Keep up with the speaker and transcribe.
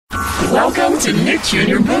Welcome to Nick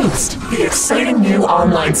Jr. Boost, the exciting new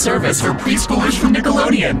online service for preschoolers from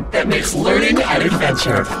Nickelodeon that makes learning an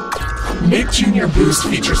adventure. Nick Jr. Boost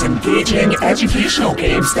features engaging, educational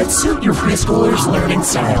games that suit your preschooler's learning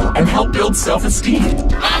style and help build self-esteem.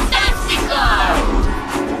 Fantastico!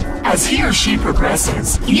 As he or she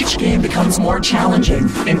progresses, each game becomes more challenging,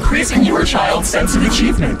 increasing your child's sense of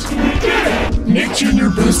achievement. Nick Jr.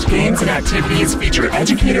 Boost games and activities feature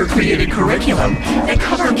educator-created curriculum that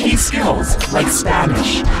cover key skills like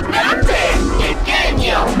Spanish, math,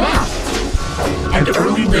 and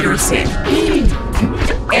early literacy.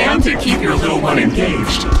 And to keep your little one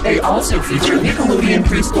engaged, they also feature Nickelodeon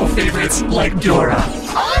preschool favorites like Dora,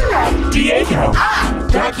 Diego,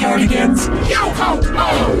 Backyardigans,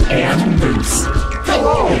 and Moose.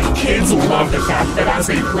 Kids love the fact that as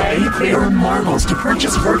they play, they earn marbles to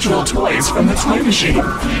purchase virtual toys from the toy machine.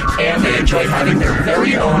 And they enjoy having their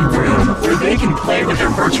very own room where they can play with their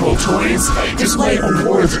virtual toys, display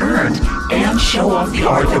awards earned, and show off the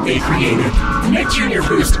art that they created. Nick Jr.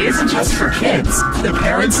 Boost isn't just for kids. The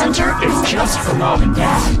Parent Center is just for mom and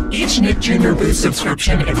dad. Each Nick Jr. Boost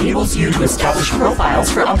subscription enables you to establish profiles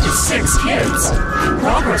for up to 6 kids.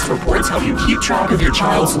 Progress reports help you keep track of your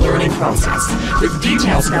child's learning process, with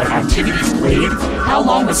details about activities played, how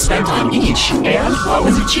long was spent on each, and what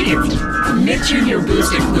was achieved. Nick Jr.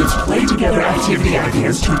 Boost includes play-together activity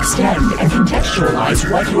ideas to extend and contextualize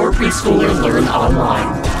what your preschooler learned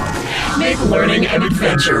online. Make learning an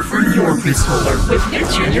adventure for your preschooler with Nick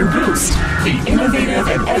Jr. Boost, the innovative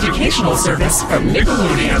and educational service from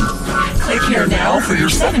Nickelodeon. Click here now for your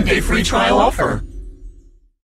 7-day free trial offer.